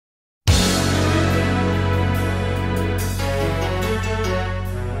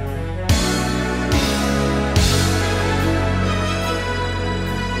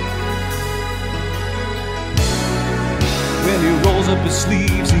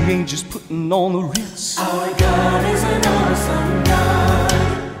ain't just putting on the ritz. Our God is an awesome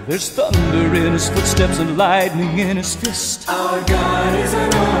God. There's thunder in his footsteps and lightning in his fist. Our God is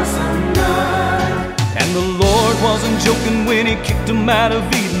an awesome God. And the Lord wasn't joking when he kicked him out of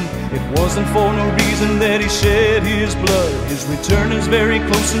Eden. It wasn't for no reason that he shed his blood. His return is very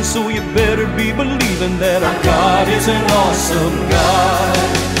close, and so you better be believing that our God is an awesome God.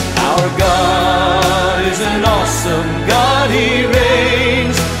 Our God is an awesome God. He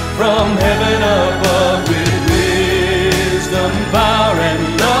reigns from heaven above with wisdom, power, and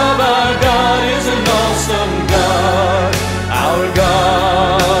love. Our God is an awesome God. Our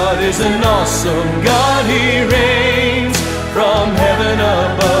God is an awesome God. He reigns from heaven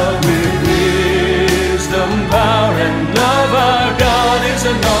above with wisdom, power, and love. Our God is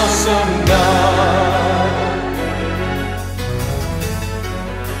an awesome God.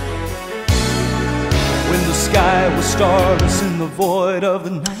 When the sky was starless in the void of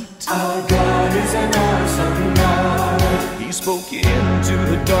the night, our God is an awesome God. he spoke into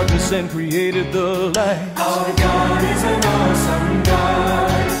the darkness and created the light. Our God is an awesome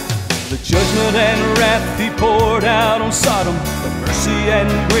God. The judgment and wrath he poured out on Sodom, the mercy and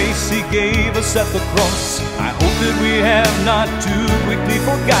grace he gave us at the cross. I hope that we have not too quickly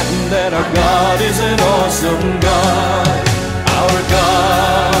forgotten that our God is an awesome God. Our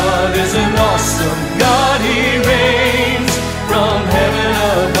God is an awesome God. He reigns from heaven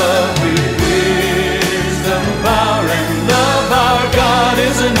above with wisdom, power, and love. Our God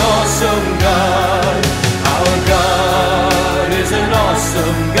is an awesome God. Our God is an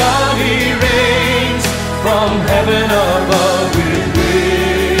awesome God. He reigns from heaven above with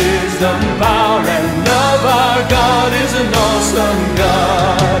wisdom, power, and love. Our God is an awesome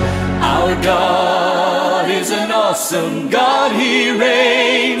God. Our God is an awesome God. He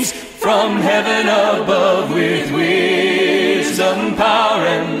reigns from heaven above with wisdom, power,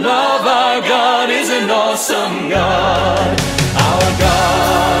 and love. Our God is an awesome God. Our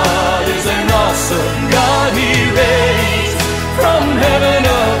God is an awesome God. He reigns from heaven